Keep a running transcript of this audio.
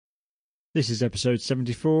This is episode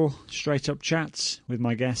 74, Straight Up Chats, with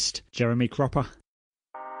my guest, Jeremy Cropper.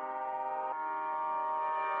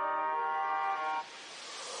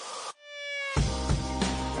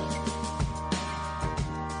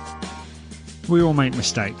 We all make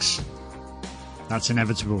mistakes. That's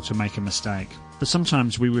inevitable to make a mistake. But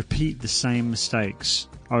sometimes we repeat the same mistakes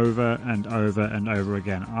over and over and over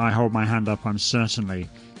again. I hold my hand up, I'm certainly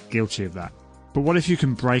guilty of that. But what if you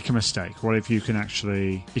can break a mistake? What if you can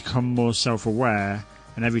actually become more self-aware,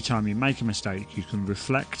 and every time you make a mistake, you can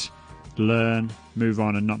reflect, learn, move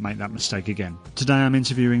on, and not make that mistake again? Today I'm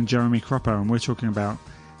interviewing Jeremy Cropper, and we're talking about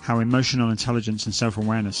how emotional intelligence and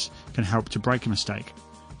self-awareness can help to break a mistake.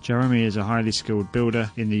 Jeremy is a highly skilled builder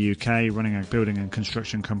in the UK, running a building and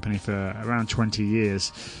construction company for around 20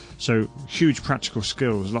 years. So huge practical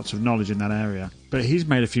skills, lots of knowledge in that area. But he's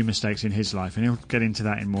made a few mistakes in his life, and he'll get into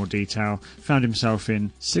that in more detail. Found himself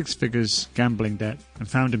in six figures gambling debt, and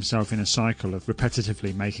found himself in a cycle of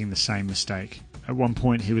repetitively making the same mistake. At one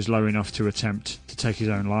point he was low enough to attempt to take his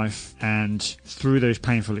own life, and through those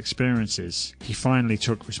painful experiences he finally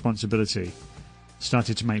took responsibility,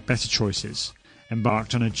 started to make better choices,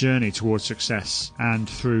 embarked on a journey towards success, and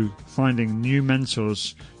through finding new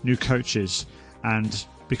mentors, new coaches, and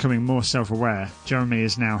becoming more self-aware, Jeremy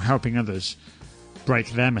is now helping others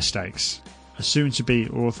break their mistakes. A soon-to-be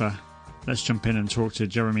author. Let's jump in and talk to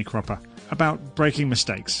Jeremy Cropper about breaking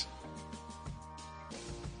mistakes.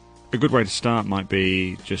 A good way to start might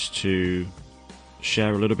be just to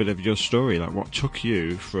share a little bit of your story, like what took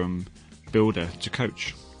you from builder to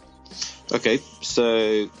coach. Okay,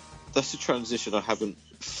 so that's a transition I haven't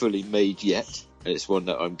fully made yet, and it's one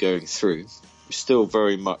that I'm going through. I'm still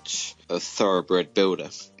very much a thoroughbred builder,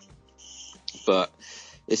 but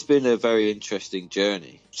it's been a very interesting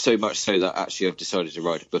journey, so much so that actually I've decided to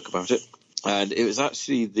write a book about it. And it was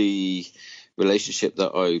actually the relationship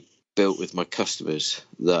that I built with my customers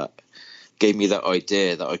that gave me that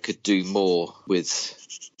idea that I could do more with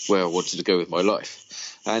where I wanted to go with my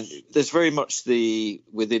life. And there's very much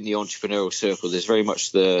within the entrepreneurial circle, there's very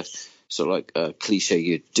much the sort of like cliche,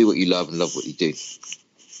 you do what you love and love what you do.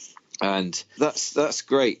 And that's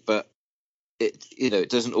great, but it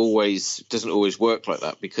doesn't always work like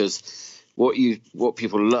that, because what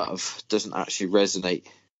people love doesn't actually resonate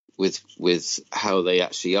with how they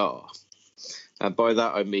actually are. And by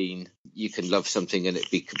that I mean you can love something and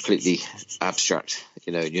it be completely abstract,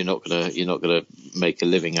 you're not gonna make a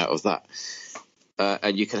living out of that.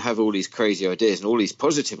 And you can have all these crazy ideas and all these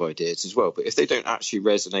positive ideas as well, but if they don't actually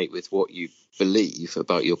resonate with what you believe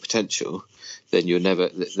about your potential, then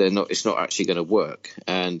it's not actually going to work.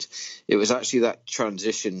 And it was actually that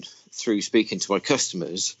transition through speaking to my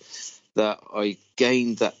customers that I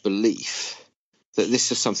gained that belief that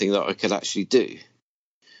this is something that I could actually do.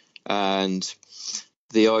 And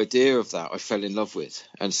the idea of that I fell in love with.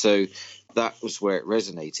 And so that was where it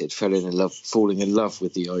resonated, falling in love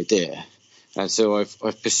with the idea. And so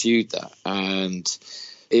I've pursued that, and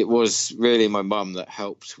it was really my mum that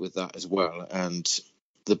helped with that as well. And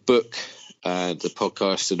the book and the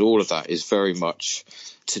podcast and all of that is very much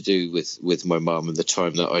to do with my mum and the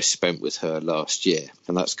time that I spent with her last year.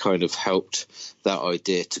 And that's kind of helped that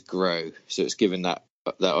idea to grow. So it's given that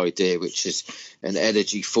idea, which is an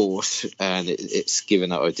energy force, and it's given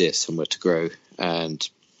that idea somewhere to grow and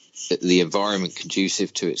the environment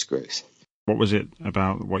conducive to its growth. What was it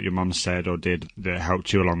about what your mum said or did that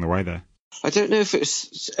helped you along the way there? I don't know if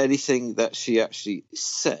it's anything that she actually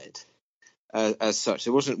said as such.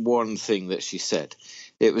 There wasn't one thing that she said.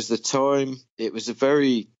 It was a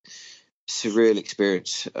very surreal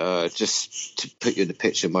experience. Just to put you in the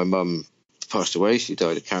picture, my mum passed away. She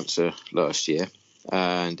died of cancer last year.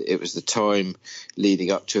 And it was the time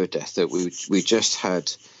leading up to her death that we just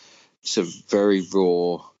had some very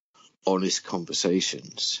raw, honest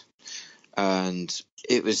conversations. And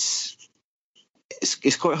it's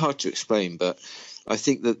quite hard to explain, but I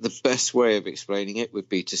think that the best way of explaining it would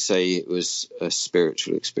be to say it was a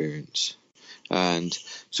spiritual experience. And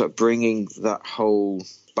so bringing that whole,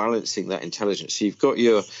 balancing that intelligence. So you've got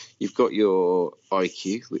your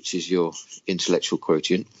IQ, which is your intellectual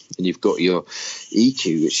quotient, and you've got your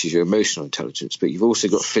EQ, which is your emotional intelligence, but you've also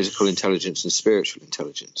got physical intelligence and spiritual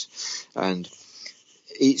intelligence. And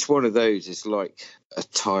each one of those is like a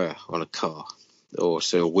tire on a car, or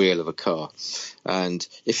so a wheel of a car. And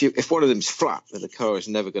if one of them's flat, then the car is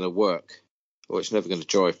never going to work, or it's never going to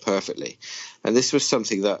drive perfectly. And this was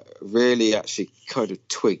something that really actually kind of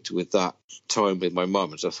twigged with that time with my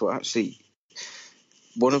mum. And so I thought, actually,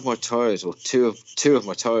 one of my tires, or two of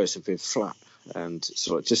my tires have been flat, and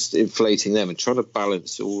sort of just inflating them and trying to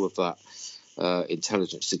balance all of that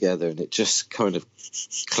intelligence together, and it just kind of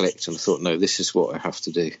clicked, and I thought, no, this is what I have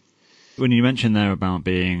to do. When you mentioned there about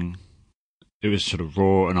it was sort of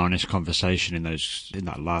raw and honest conversation in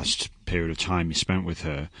that last period of time you spent with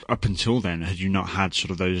her. Up until then, had you not had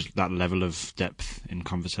sort of that level of depth in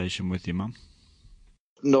conversation with your mum?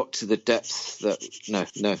 Not to the depth that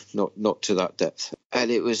not to that depth.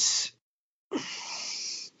 And it was,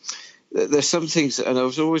 there's some things, and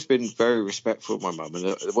I've always been very respectful of my mum, and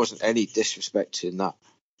there wasn't any disrespect in that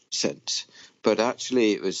sense, but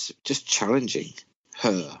actually it was just challenging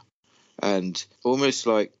her, and almost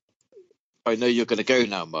like, I know you're going to go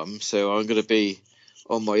now, Mum, so I'm going to be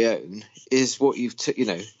on my own. Is what you've,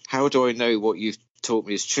 how do I know what you've taught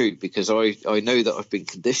me is true? Because I know that I've been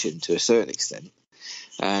conditioned to a certain extent.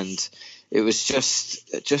 And it was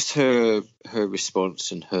just her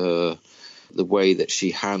response and the way that she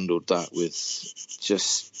handled that with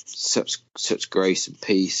just such grace and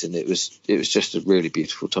peace. And it was just a really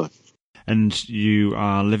beautiful time. And you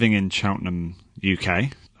are living in Cheltenham,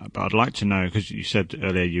 UK. But I'd like to know, because you said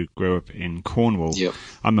earlier you grew up in Cornwall. Yep.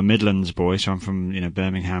 I'm a Midlands boy, so I'm from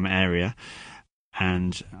Birmingham area,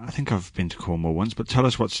 and I think I've been to Cornwall once. But tell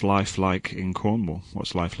us, what's life like in Cornwall?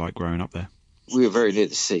 What's life like growing up there? We were very near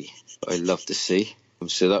the sea. I loved the sea,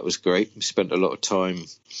 so that was great. We spent a lot of time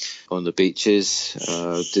on the beaches.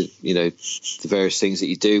 Did the various things that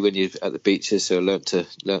you do when you're at the beaches. So I learnt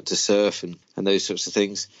to surf and those sorts of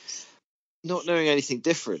things. Not knowing anything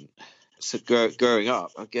different. So growing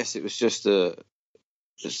up, I guess it was just the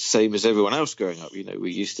same as everyone else growing up.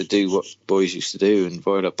 We used to do what boys used to do and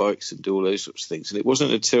ride our bikes and do all those sorts of things. And it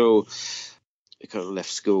wasn't until I kind of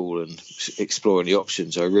left school and exploring the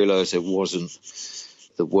options, I realised there wasn't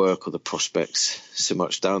the work or the prospects so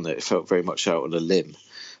much down there. It felt very much out on a limb.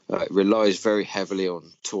 It relies very heavily on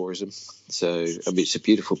tourism. So, it's a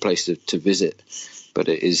beautiful place to visit, but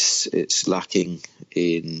it's lacking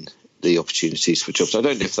in the opportunities for jobs. I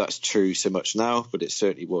don't know if that's true so much now, but it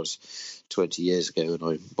certainly was 20 years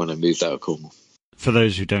ago when I moved out of Cornwall. For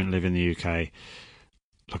those who don't live in the UK,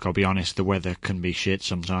 look, I'll be honest, the weather can be shit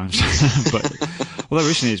sometimes. But although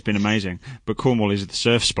recently it's been amazing, but Cornwall is the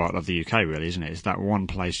surf spot of the UK, really, isn't it? It's that one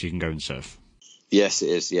place you can go and surf. Yes, it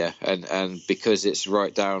is, yeah. And because it's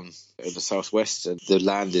right down in the southwest, and the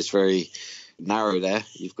land is very narrow there,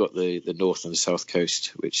 you've got the north and the south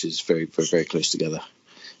coast, which is very, very, very close together.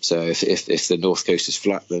 So if the north coast is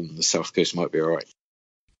flat, then the south coast might be all right.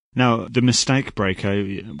 Now, the mistake breaker,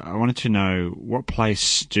 I wanted to know, what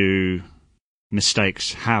place do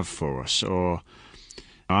mistakes have for us? Or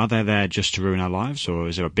are they there just to ruin our lives? Or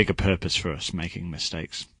is there a bigger purpose for us making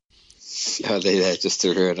mistakes? Are they there just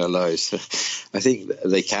to ruin our lives? I think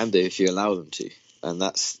they can do if you allow them to. And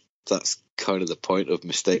that's kind of the point of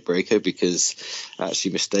mistake breaker, because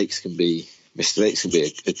actually mistakes can be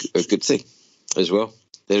a good thing as well.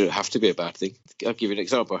 They don't have to be a bad thing. I'll give you an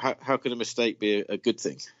example. How can a mistake be a good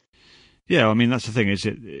thing? Yeah, that's the thing. Is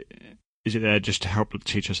it there just to help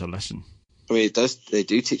teach us a lesson? It does. They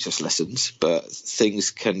do teach us lessons, but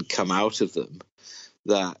things can come out of them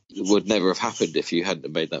that would never have happened if you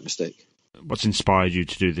hadn't made that mistake. What's inspired you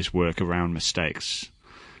to do this work around mistakes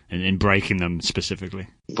and in breaking them specifically?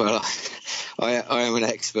 Well, I am an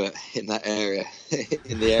expert in that area,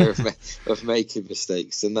 in the area of making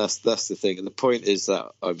mistakes, and that's the thing. And the point is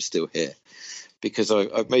that I'm still here because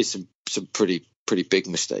I've made some pretty big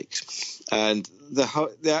mistakes. And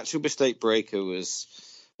the actual mistake breaker was,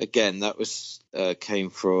 again, that was came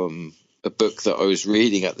from a book that I was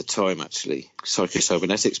reading at the time, actually,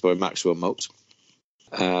 Psycho-Cybernetics by Maxwell Maltz.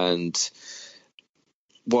 And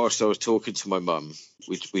whilst I was talking to my mum,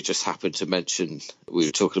 we just happened to mention, we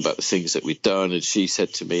were talking about the things that we'd done, and she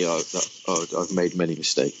said to me, I've made many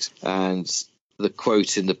mistakes. And the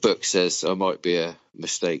quote in the book says, I might be a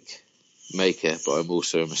mistake maker, but I'm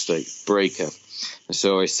also a mistake breaker. And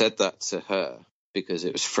so I said that to her because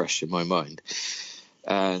it was fresh in my mind.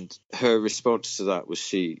 And her response to that was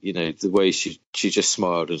the way she just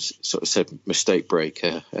smiled and sort of said mistake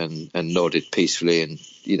breaker and nodded peacefully. And,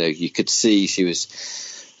 you could see she was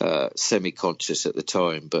semi-conscious at the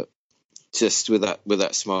time, but just with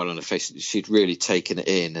that smile on her face, she'd really taken it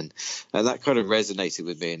in. And that kind of resonated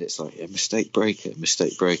with me. And it's like a mistake breaker.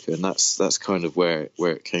 And that's kind of where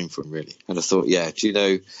it came from, really. And I thought,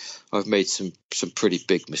 I've made some pretty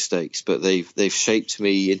big mistakes, but they've shaped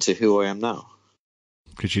me into who I am now.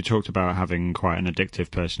 Because you talked about having quite an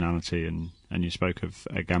addictive personality and you spoke of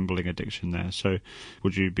a gambling addiction there. So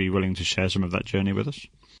would you be willing to share some of that journey with us?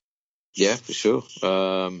 Yeah, for sure.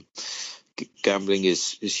 Gambling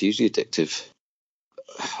is hugely addictive.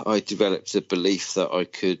 I developed a belief that I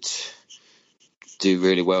could do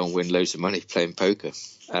really well and win loads of money playing poker.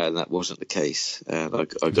 and that wasn't the case. And I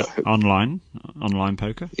got hooked. Online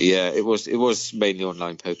poker. Yeah, it was mainly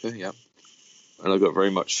online poker. Yeah, and I got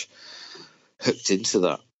very much hooked into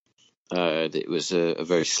that. It was a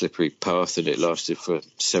very slippery path, and it lasted for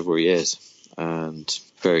several years, and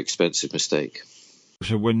very expensive mistake.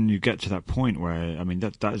 So when you get to that point where, I mean,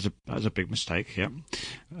 that is a big mistake, yeah.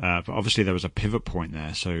 But obviously there was a pivot point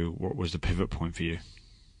there. So what was the pivot point for you?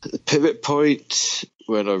 The pivot point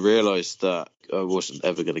when I realised that I wasn't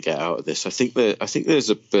ever going to get out of this. I think there's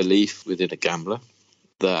a belief within a gambler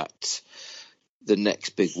that the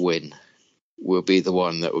next big win will be the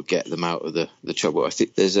one that will get them out of the trouble. I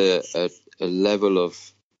think there's a level of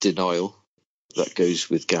denial that goes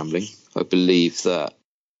with gambling. I believe that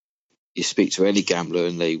you speak to any gambler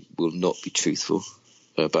and they will not be truthful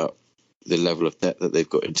about the level of debt that they've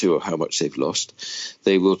got into or how much they've lost.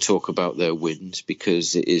 They will talk about their wins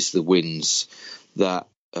because it is the wins that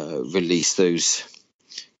release those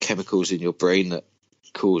chemicals in your brain that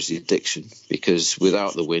cause the addiction. Because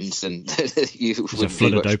without the wins, then you wouldn't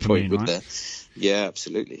be much point, would there? Yeah,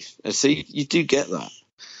 absolutely. And so you do get that.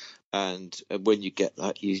 And when you get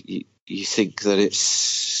that, you think that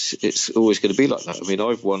it's always going to be like that. I mean,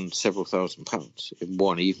 I've won several £1,000s in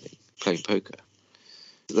one evening playing poker.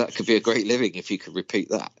 That could be a great living if you could repeat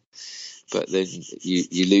that. But then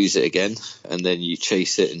you lose it again, and then you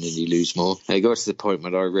chase it, and then you lose more. And it got to the point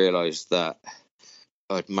when I realised that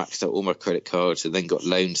I'd maxed out all my credit cards and then got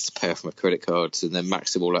loans to pay off my credit cards and then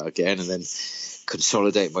maxed them all out again and then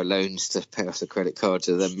consolidate my loans to pay off the credit cards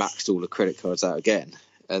and then maxed all the credit cards out again.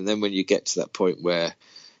 And then when you get to that point where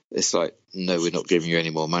it's like, no, we're not giving you any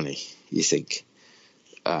more money, you think,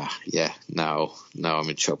 now I'm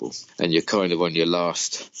in trouble. And you're kind of on your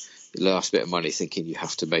last bit of money thinking you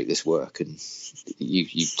have to make this work, and you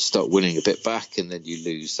start winning a bit back, and then you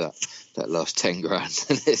lose that last 10 grand.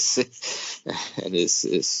 And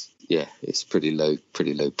it's pretty low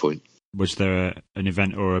point. Was there an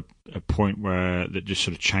event or a point where that just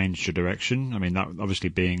sort of changed your direction? I mean, that obviously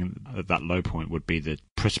being at that low point would be the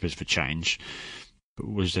precipice for change. But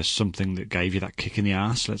was there something that gave you that kick in the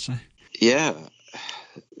arse, let's say? Yeah.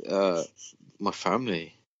 My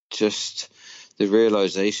family. Just the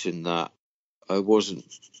realisation that I wasn't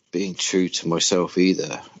being true to myself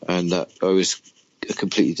either, and that I was a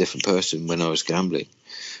completely different person when I was gambling.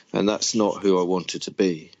 And that's not who I wanted to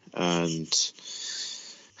be. And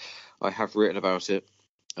I have written about it.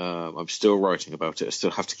 I'm still writing about it. I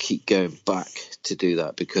still have to keep going back to do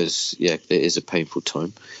that because, it is a painful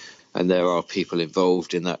time. And there are people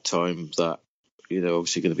involved in that time that,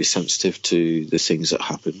 obviously going to be sensitive to the things that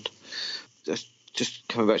happened. Just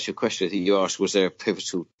coming back to your question, I think you asked, was there a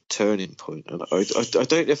pivotal turning point? And I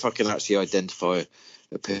don't know if I can actually identify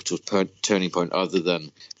a pivotal turning point other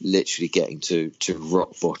than literally getting to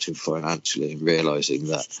rock bottom financially and realising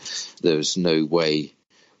that there was no way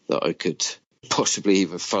that I could possibly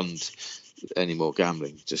even fund any more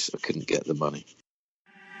gambling. Just I couldn't get the money.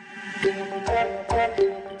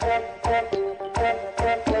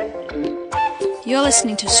 You're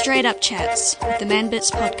listening to Straight Up Chats with the Man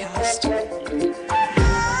Bits podcast.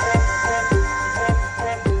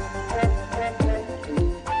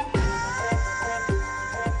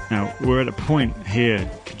 Now, we're at a point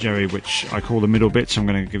here, Jerry, which I call the middle bits. I'm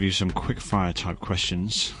going to give you some quick fire type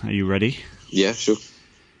questions. Are you ready? Yeah, sure.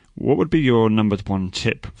 What would be your number one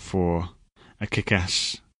tip for a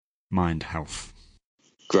kick-ass mind health?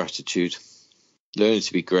 Gratitude. Learning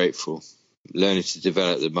to be grateful. Learning to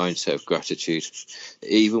develop the mindset of gratitude.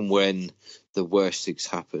 Even when the worst things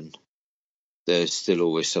happen, there's still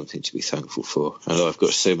always something to be thankful for. And I've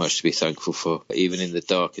got so much to be thankful for. Even in the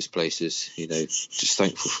darkest places, just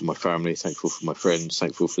thankful for my family, thankful for my friends,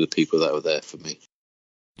 thankful for the people that were there for me.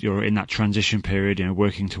 You're in that transition period,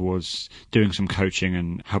 working towards doing some coaching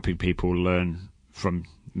and helping people learn from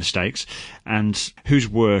mistakes. And whose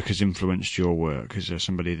work has influenced your work? Is there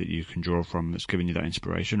somebody that you can draw from that's given you that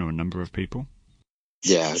inspiration, or a number of people?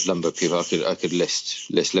 Yeah, a number of people. I could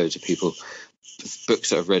list loads of people. Books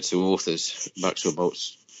that I've read, some authors, Maxwell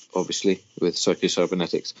Maltz, obviously, with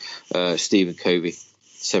Psycho-Cybernetics, Stephen Covey,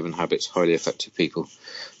 7 Habits, Highly Effective People.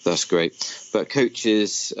 That's great. But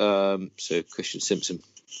coaches, so Christian Simpson,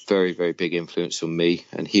 very, very big influence on me.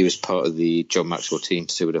 And he was part of the John Maxwell team,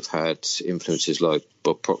 so would have had influences like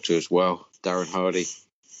Bob Proctor as well. Darren Hardy,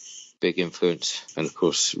 big influence. And, of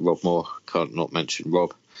course, Rob Moore, can't not mention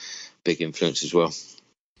Rob, big influence as well.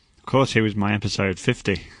 Of course, he was my episode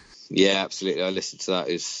 50. Yeah, absolutely. I listened to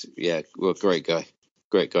that. Great guy.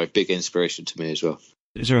 Great guy. Big inspiration to me as well.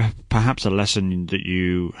 Is there perhaps a lesson that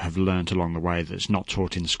you have learnt along the way that's not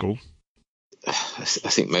taught in school? I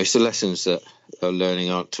think most of the lessons that are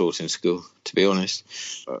learning aren't taught in school, to be honest.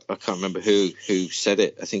 I can't remember who said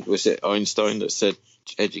it. I think, was it Einstein that said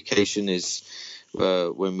education is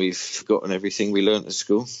when we've forgotten everything we learnt at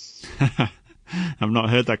school? I've not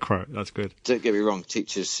heard that quote. That's good. Don't get me wrong,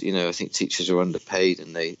 teachers, I think teachers are underpaid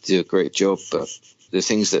and they do a great job, but the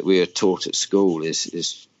things that we are taught at school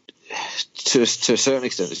is to a certain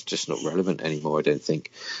extent, it's just not relevant anymore, I don't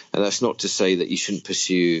think. And that's not to say that you shouldn't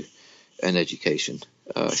pursue an education.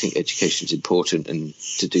 I think education is important, and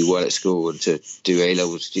to do well at school and to do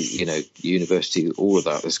A-levels, university, all of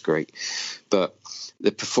that is great. But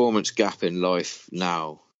the performance gap in life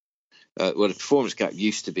now, the performance gap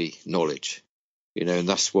used to be knowledge. And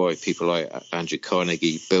that's why people like Andrew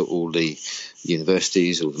Carnegie built all the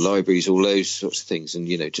universities, all the libraries, all those sorts of things. And,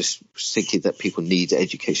 just thinking that people need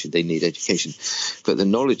education, they need education. But the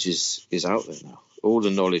knowledge is out there now. All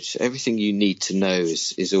the knowledge, everything you need to know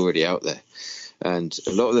is already out there. And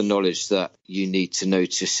a lot of the knowledge that you need to know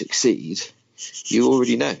to succeed, you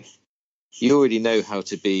already know. You already know how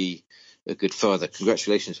to be a good father.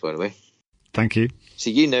 Congratulations, by the way. Thank you. So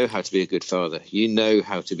you know how to be a good father. You know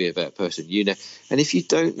how to be a better person. And if you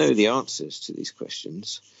don't know the answers to these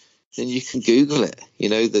questions, then you can Google it.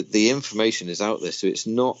 That the information is out there. So it's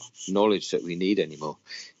not knowledge that we need anymore.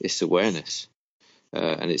 It's awareness.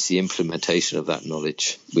 And it's the implementation of that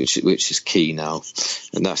knowledge, which is key now.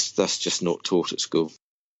 And that's just not taught at school.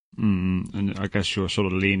 And I guess you're sort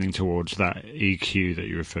of leaning towards that EQ that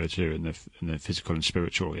you refer to in the physical and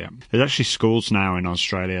spiritual. Yeah, there's actually schools now in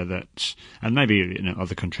Australia that, and maybe in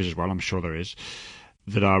other countries as well, I'm sure there is,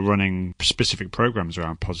 that are running specific programs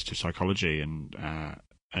around positive psychology and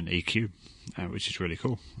EQ, which is really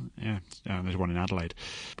cool. Yeah, there's one in Adelaide.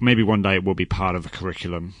 Maybe one day it will be part of a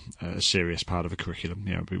curriculum, a serious part of a curriculum.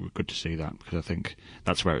 Yeah, it'd be good to see that, because I think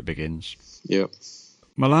that's where it begins. Yeah.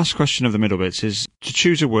 My last question of the middle bits is to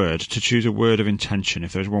choose a word of intention.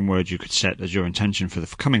 If there's one word you could set as your intention for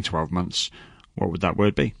the coming 12 months, what would that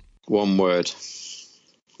word be? One word.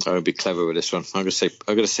 I would be clever with this one. I'm going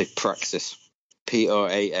to say praxis.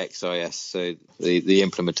 Praxis. So the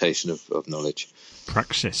implementation of knowledge.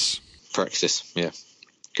 Praxis, yeah.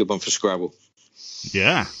 Good one for Scrabble.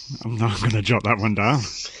 Yeah, I'm not going to jot that one down.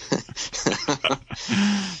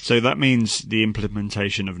 So that means the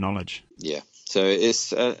implementation of knowledge. Yeah. So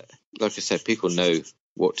it's, like I said, people know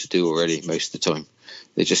what to do already most of the time.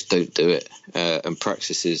 They just don't do it. And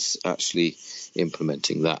praxis is actually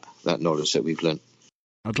implementing that knowledge that we've learned.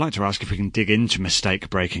 I'd like to ask if we can dig into mistake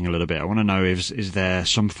breaking a little bit. I want to know, is there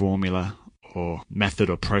some formula or method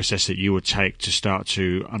or process that you would take to start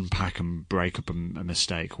to unpack and break up a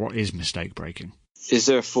mistake? What is mistake breaking? Is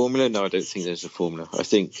there a formula? No, I don't think there's a formula. I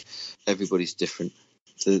think everybody's different.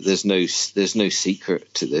 There's no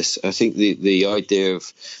secret to this. I think the idea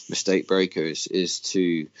of mistake breakers is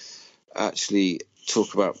to actually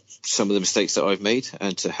talk about some of the mistakes that I've made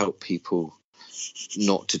and to help people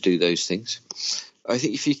not to do those things. I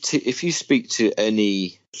think if you speak to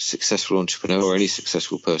any successful entrepreneur or any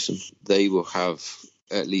successful person, they will have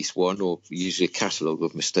at least one, or usually a catalogue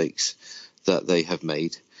of mistakes that they have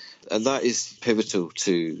made, and that is pivotal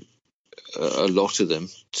to a lot of them,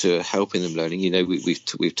 to helping them learning.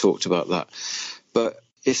 We've talked about that, but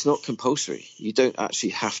it's not compulsory. You don't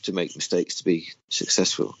actually have to make mistakes to be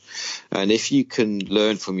successful. And if you can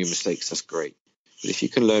learn from your mistakes, that's great. But if you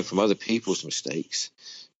can learn from other people's mistakes,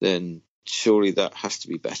 then surely that has to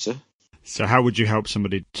be better. So how would you help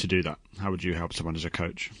somebody to do that? How would you help someone as a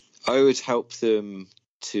coach? I would help them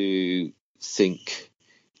to think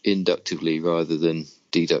inductively rather than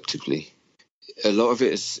deductively. A lot of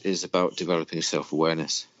it is about developing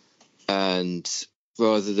self-awareness, and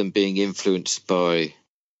rather than being influenced by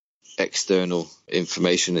external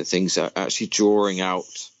information and things, are actually drawing out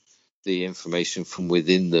the information from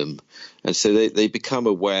within them. And so they become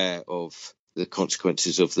aware of the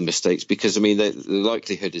consequences of the mistakes, because the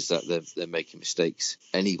likelihood is that they're making mistakes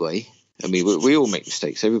anyway. We all make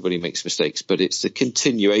mistakes, everybody makes mistakes, but it's the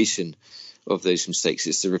continuation of those mistakes,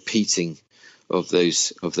 it's the repeating of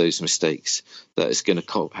those mistakes that is going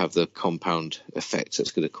to have the compound effect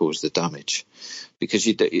that's going to cause the damage. Because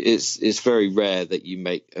it's very rare that you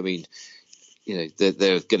make, there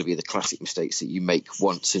are going to be the classic mistakes that you make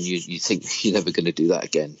once and you think you're never going to do that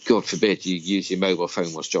again. God forbid you use your mobile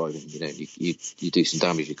phone whilst driving, you do some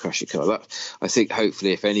damage, you crash your car. I think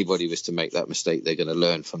hopefully if anybody was to make that mistake, they're going to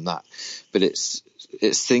learn from that. But it's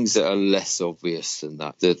things that are less obvious than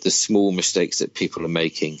that, the small mistakes that people are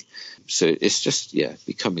making. So it's just,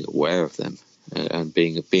 becoming aware of them and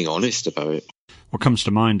being honest about it. What comes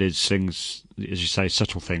to mind is things, as you say,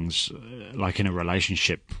 subtle things, like in a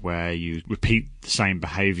relationship where you repeat the same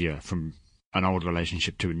behaviour from an old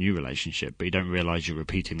relationship to a new relationship, but you don't realise you're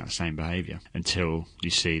repeating that same behaviour until you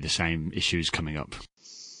see the same issues coming up.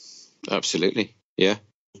 Absolutely, yeah.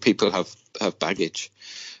 People have baggage,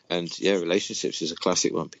 and yeah, relationships is a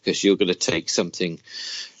classic one, because you're going to take something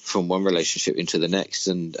from one relationship into the next,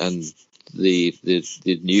 and the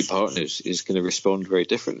new partner is going to respond very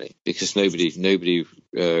differently, because nobody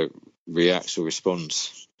reacts or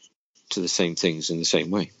responds to the same things in the same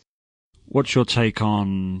way. What's your take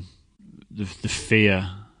on the fear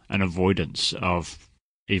and avoidance of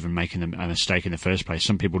even making a mistake in the first place?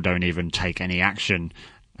 Some people don't even take any action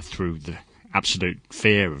through the absolute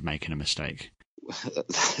fear of making a mistake.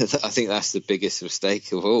 I think that's the biggest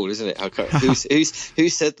mistake of all, isn't it? Who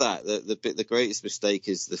said that? The greatest mistake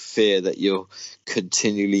is the fear that you'll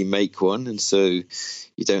continually make one, and so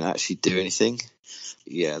you don't actually do anything.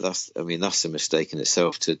 Yeah, that's a mistake in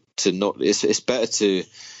itself. To not, it's better to.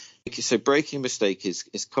 So breaking a mistake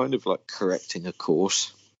is kind of like correcting a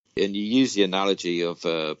course, and you use the analogy of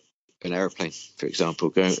an airplane, for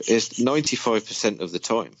example. It's 95% of the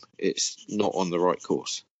time it's not on the right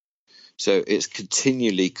course. So it's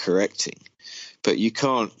continually correcting, but you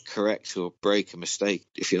can't correct or break a mistake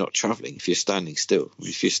if you're not traveling, if you're standing still.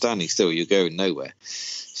 If you're standing still, you're going nowhere.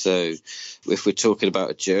 So if we're talking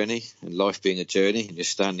about a journey and life being a journey and you're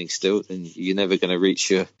standing still, then you're never going to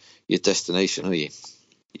reach your destination, are you?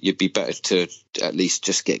 You'd be better to at least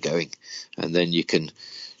just get going, and then you can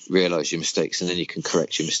realise your mistakes, and then you can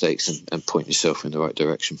correct your mistakes and point yourself in the right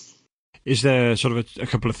direction. Is there sort of a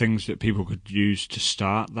couple of things that people could use to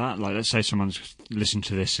start that? Like, let's say someone's listening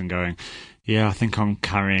to this and going, yeah, I think I'm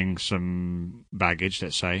carrying some baggage,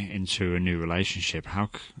 let's say, into a new relationship.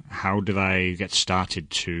 How do they get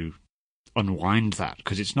started to unwind that?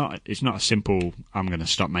 Because it's not a simple, I'm going to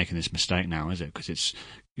stop making this mistake now, is it? Because it's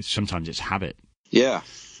sometimes it's habit. Yeah.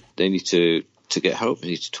 They need to get help. They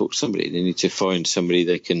need to talk to somebody. They need to find somebody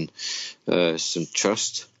they can some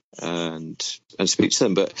trust and speak to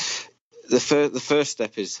them. But the first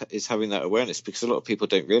step is having that awareness, because a lot of people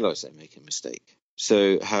don't realise they're making a mistake.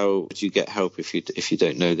 So how do you get help if you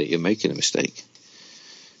don't know that you're making a mistake?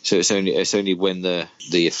 So it's only when the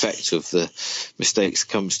effect of the mistakes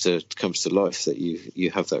comes to life that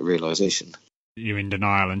you have that realisation. You're in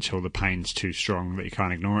denial until the pain's too strong that you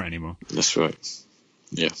can't ignore it anymore. That's right.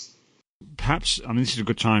 Yeah. Perhaps, this is a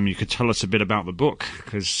good time you could tell us a bit about the book,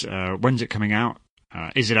 because when's it coming out?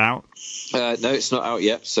 Is it out? No, it's not out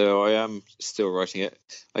yet, so I am still writing it.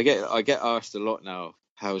 I get asked a lot now,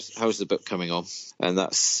 how's the book coming on? And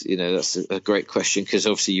that's a great question, because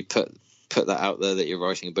obviously you put that out there that you're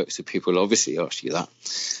writing a book, so people will obviously ask you that.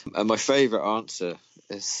 And my favourite answer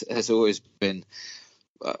has always been,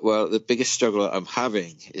 well, the biggest struggle that I'm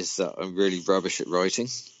having is that I'm really rubbish at writing.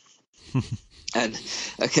 And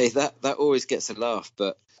okay, that always gets a laugh,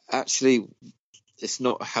 but actually it's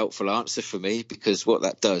not a helpful answer for me, because what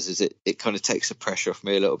that does is it kind of takes the pressure off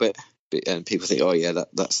me a little bit, and people think, oh yeah,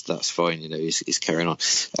 that's fine, he's carrying on,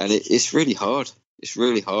 and it's really hard. It's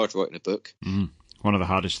really hard writing a book. One of the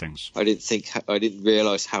hardest things. I didn't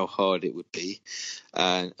realise how hard it would be,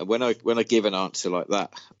 and when I give an answer like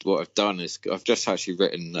that, what I've done is I've just actually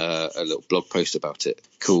written a little blog post about it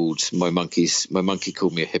called "My Monkey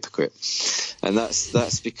Called Me a Hypocrite," and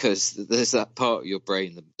that's because there's that part of your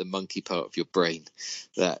brain, the monkey part of your brain,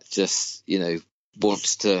 that just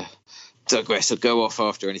wants to digress or go off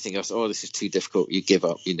after anything else. Oh, this is too difficult. You give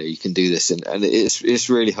up. You can do this, and it's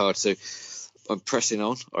really hard. So I'm pressing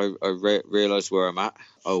on. I realise where I'm at.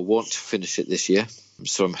 I want to finish it this year,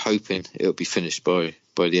 so I'm hoping it'll be finished by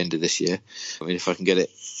the end of this year. If I can get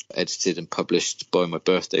it edited and published by my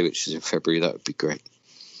birthday, which is in February, that would be great.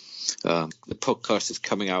 The podcast is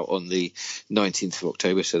coming out on the 19th of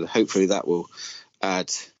October, so hopefully that will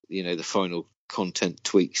add, the final content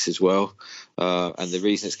tweaks as well. And the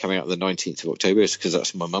reason it's coming out on the 19th of October is because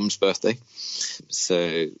that's my mum's birthday.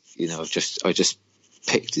 So, I just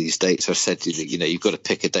picked these dates. I said, you've got to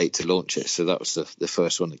pick a date to launch it. So that was the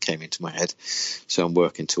first one that came into my head. So I'm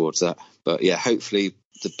working towards that. But yeah, hopefully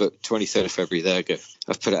the book, 23rd of February, there you go.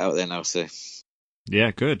 I've put it out there now, so. Yeah,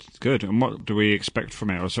 good. And what do we expect from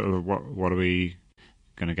it? Or sort of what are we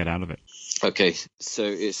going to get out of it? Okay, so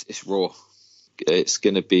it's raw. It's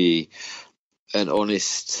going to be an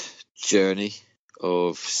honest journey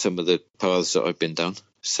of some of the paths that I've been down,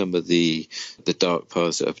 some of the dark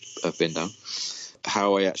paths that I've been down.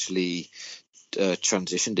 How I actually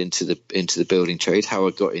transitioned into the building trade, how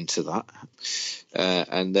I got into that,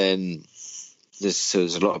 and then there's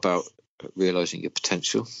a lot about realizing your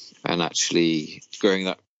potential and actually growing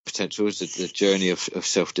that potential is the journey of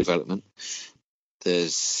self-development.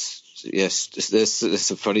 There's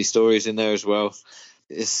some funny stories in there as well.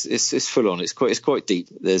 it's full on. It's quite deep.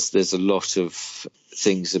 There's a lot of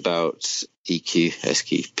things about EQ,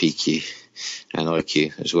 SQ, PQ, and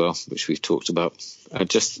IQ as well, which we've talked about. And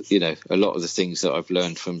just, a lot of the things that I've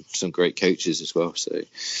learned from some great coaches as well. So,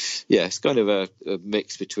 yeah, it's kind of a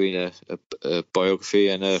mix between a biography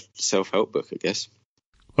and a self-help book, I guess.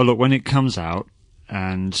 Well, look, when it comes out,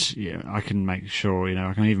 and I can make sure,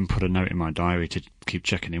 I can even put a note in my diary to keep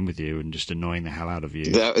checking in with you and just annoying the hell out of you.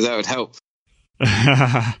 That would help.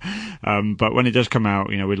 But when it does come out,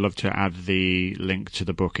 we'd love to add the link to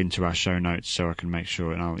the book into our show notes, so I can make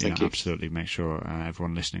sure, and I'll absolutely make sure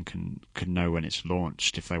everyone listening can know when it's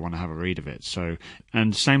launched if they want to have a read of it. So,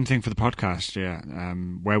 and same thing for the podcast.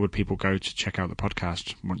 Where would people go to check out the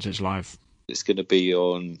podcast once it's live? It's going to be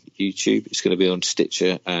on YouTube. It's going to be on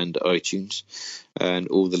Stitcher and iTunes, and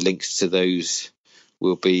all the links to those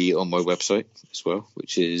will be on my website as well,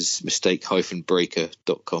 which is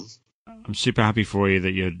mistake-breaker.com. I'm super happy for you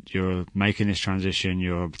that you're making this transition.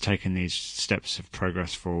 You're taking these steps of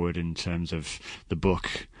progress forward in terms of the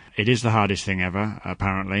book. It is the hardest thing ever,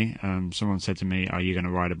 apparently. Someone said to me, "Are you going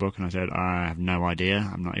to write a book?" And I said, "I have no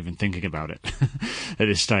idea. I'm not even thinking about it at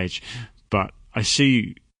this stage." But I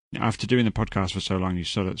see, after doing the podcast for so long, you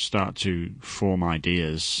sort of start to form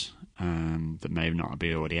ideas that may not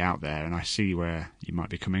be already out there. And I see where you might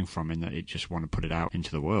be coming from in that you just want to put it out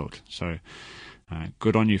into the world. So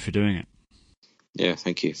good on you for doing it. Yeah,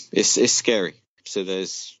 thank you. It's scary. So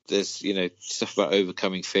there's stuff about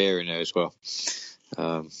overcoming fear in there as well.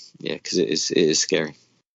 Because it is scary.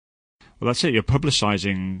 Well, that's it. You're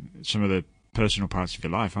publicising some of the personal parts of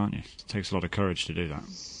your life, aren't you? It takes a lot of courage to do that.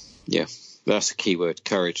 Yeah, that's the key word,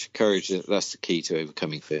 courage. Courage, that's the key to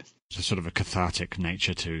overcoming fear. There's sort of a cathartic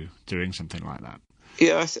nature to doing something like that.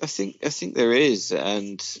 Yeah, I think there is,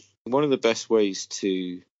 and one of the best ways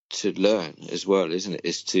to learn as well, isn't it,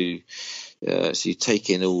 is to so you take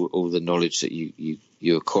in all the knowledge that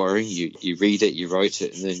you're acquiring, you read it, you write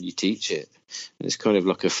it, and then you teach it, and it's kind of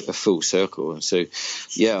like a full circle. And so,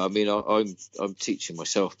 yeah, I mean, I'm teaching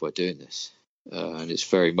myself by doing this, and it's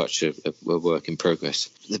very much a work in progress.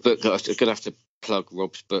 The book, I'm gonna have to plug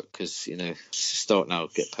Rob's book, because start now,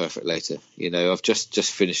 get perfect later. I've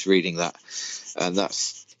just finished reading that, and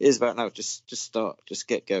it is about now. Just start, just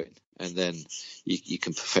get going, and then you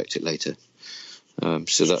can perfect it later.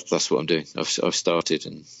 So that's what I'm doing. I've started,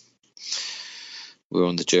 and we're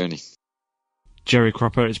on the journey. Jerry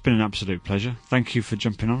Cropper, it's been an absolute pleasure. Thank you for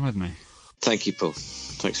jumping on with me. Thank you, Paul.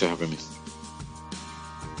 Thanks for having me.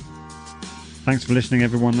 Thanks for listening,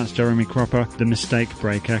 everyone. That's Jeremy Cropper, The Mistake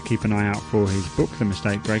Breaker. Keep an eye out for his book, The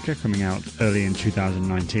Mistake Breaker, coming out early in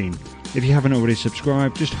 2019. If you haven't already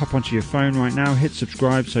subscribed, just hop onto your phone right now, hit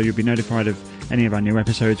subscribe so you'll be notified of any of our new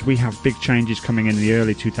episodes. We have big changes coming in the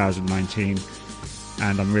early 2019,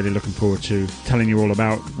 and I'm really looking forward to telling you all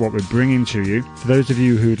about what we're bringing to you. For those of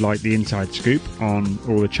you who'd like the inside scoop on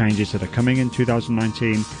all the changes that are coming in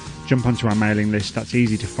 2019, jump onto our mailing list. That's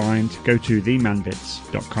easy to find. Go to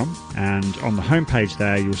themanbits.com, and on the homepage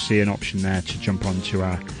there you'll see an option there to jump onto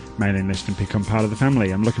our mailing list and become part of the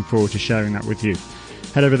family. I'm looking forward to sharing that with you.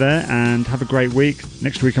 Head over there and have a great week.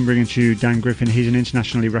 Next week I'm bringing to you Dan Griffin. He's an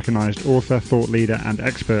internationally recognised author, thought leader and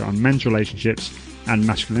expert on men's relationships and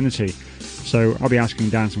masculinity. So I'll be asking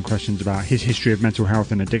Dan some questions about his history of mental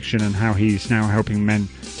health and addiction, and how he's now helping men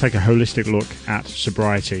take a holistic look at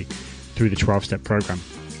sobriety through the 12-step program.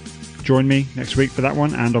 Join me next week for that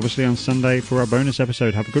one, and obviously on Sunday for our bonus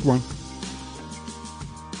episode. Have a good one.